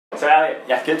So Elliot,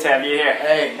 yeah, good to have you here.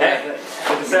 Hey, hey.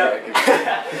 Good to be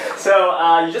here.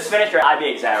 So you just finished your IB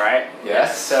exam, right?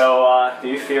 Yes. So do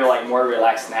you feel like more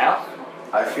relaxed now?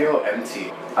 I feel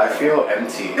empty.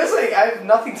 Because like I have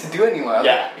nothing to do anymore.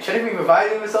 Yeah. Like, should I be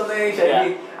revising with something?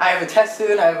 I have a test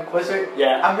soon, I have a quiz soon.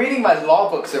 Yeah. I'm reading my law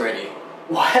books already.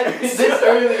 What? This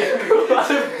early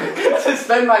to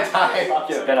spend my time.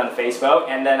 You've been on Facebook,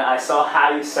 and then I saw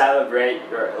how you celebrate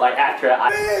your, like, after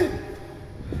I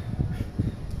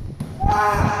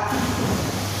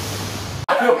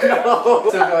don't know.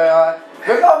 Still going on.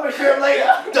 We're going for sure, like,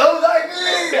 don't like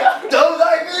me! Don't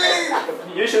like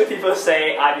me! Usually people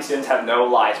say IB students have no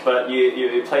lives, but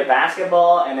you play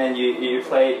basketball, and then you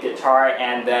play guitar,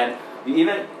 and then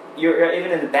you're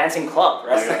even in the dancing club,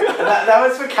 right? that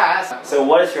was for Cass. So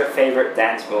what is your favorite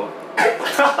dance move?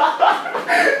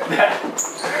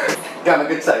 Got my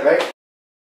good side, right?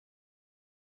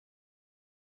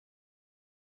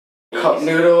 Cup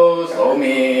noodles, lo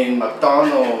mein,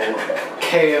 McDonald's,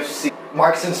 KFC,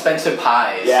 Marks and Spencer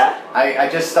pies. Yeah. I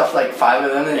just stuffed like 5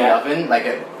 of them in the oven, like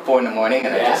at 4 in the morning,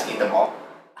 and I just eat them all.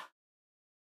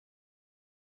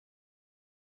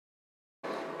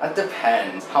 It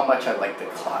depends how much I like the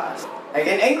class. Like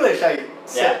in English, I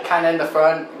sit kind of in the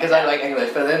front because I like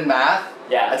English, but in math,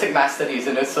 I took math studies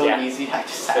and it's so easy. I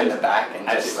just sat in the back and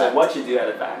just slept. So what you do at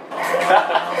the back?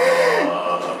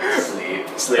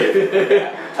 Sleep.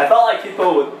 I felt like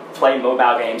people would play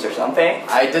mobile games or something.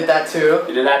 I did that too.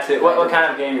 You did that too? What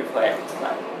kind of game you play in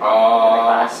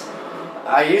class?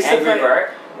 I used to play... Angry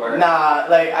Bird? Or? Nah,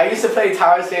 like I used to play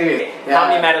Tower Saving. Yeah. How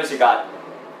many medals you got?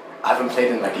 I haven't played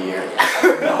in like a year.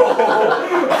 No,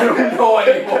 I don't know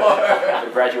anymore.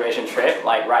 The graduation trip,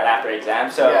 like right after exam.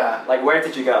 So, like, where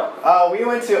did you go? We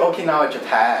went to Okinawa,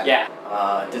 Japan. Yeah.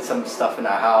 Did some stuff in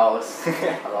our house.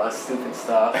 A lot of stupid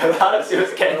stuff. A lot of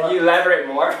stupid. Can you elaborate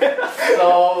more?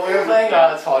 So we were playing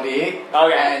Toddy.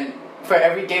 Okay. And for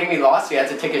every game we lost, we had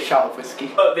to take a shot of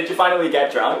whiskey. Oh, did you finally get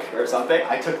drunk or something?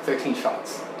 I took 13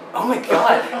 shots. Oh my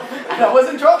god. And I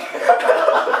wasn't drunk.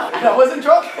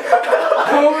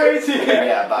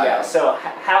 Yeah, so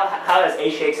how does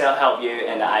HKExcel help you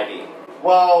in the IB?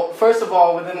 Well, first of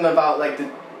all, within about like the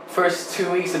first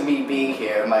 2 weeks of me being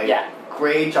here, my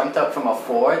grade jumped up from a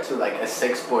 4 to like a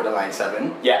 6, borderline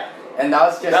 7. Yeah. And that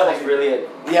was just was really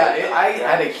I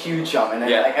had a huge jump, and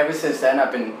then like ever since then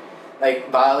I've been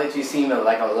like biology seemed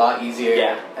like a lot easier.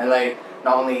 Yeah. And like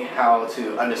not only how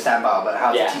to understand bio, but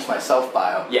how to teach myself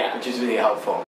bio, which is really helpful.